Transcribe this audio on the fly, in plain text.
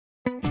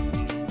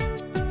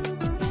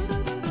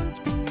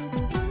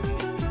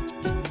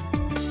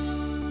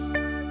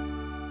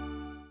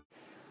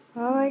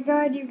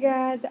god, you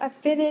guys, I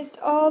finished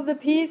all the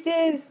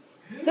pieces.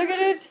 Look at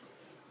it.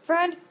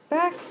 Front,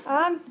 back,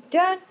 arms,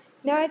 done.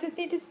 Now I just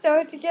need to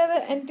sew it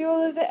together and do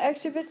all of the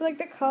extra bits like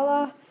the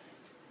collar.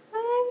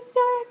 I'm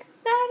so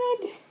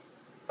excited.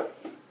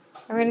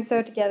 I'm going to sew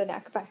it together now.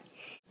 Goodbye.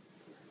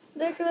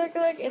 Look, look,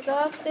 look. It's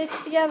all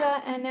stitched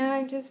together and now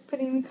I'm just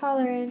putting the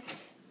collar in.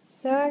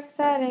 So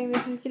exciting.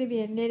 This is going to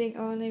be a knitting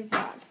only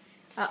vlog.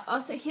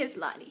 Also, here's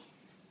Lottie.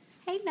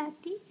 Hey,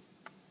 Lottie.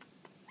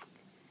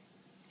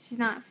 She's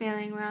not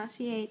feeling well.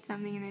 She ate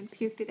something and then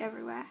puked it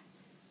everywhere.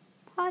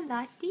 Poor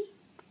Lottie.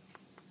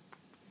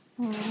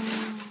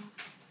 Oh.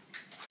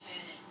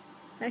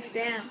 Nice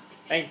dance.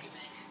 Thanks.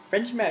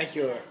 French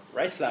manicure,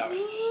 rice flour.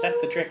 That's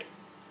the trick.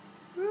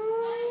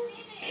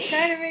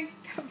 Try to make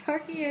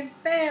parking and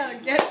fail.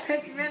 Get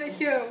French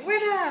manicure.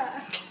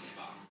 Winner!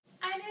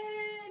 I did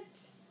it!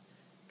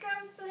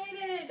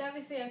 Completed!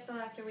 Obviously, I still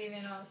have to weave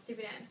in all the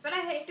stupid ends, but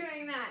I hate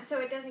doing that, so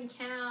it doesn't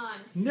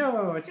count.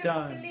 No, it's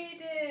done.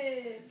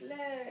 Completed!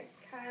 Look,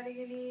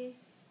 cardigan-y,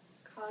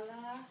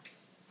 collar,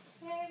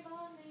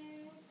 cable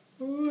knit.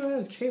 Ooh,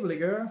 that's cably,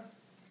 girl.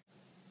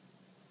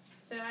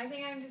 So I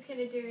think I'm just going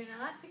to do an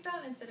elastic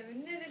belt instead of a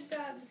knitted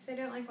belt because I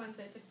don't like ones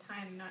that just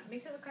tie in a knot. It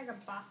makes it look like a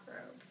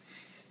bathrobe.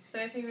 So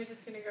I think we're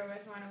just going to go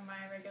with one of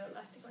my regular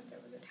elastic ones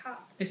over the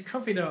top. It's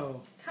comfy though.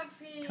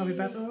 Comfy. Comfy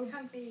bathrobe?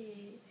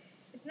 Comfy.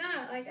 It's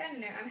not, like, I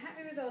don't know. I'm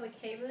happy with all the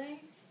cabling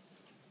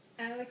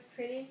and it looks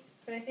pretty.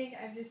 But I think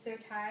I'm just so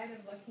tired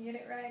of looking at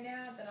it right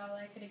now that I'll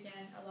like it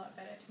again a lot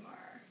better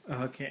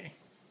tomorrow. Okay.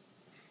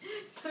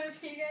 So I'll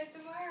see you guys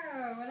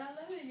tomorrow when I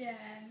love it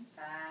again.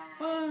 Bye.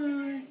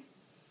 Bye.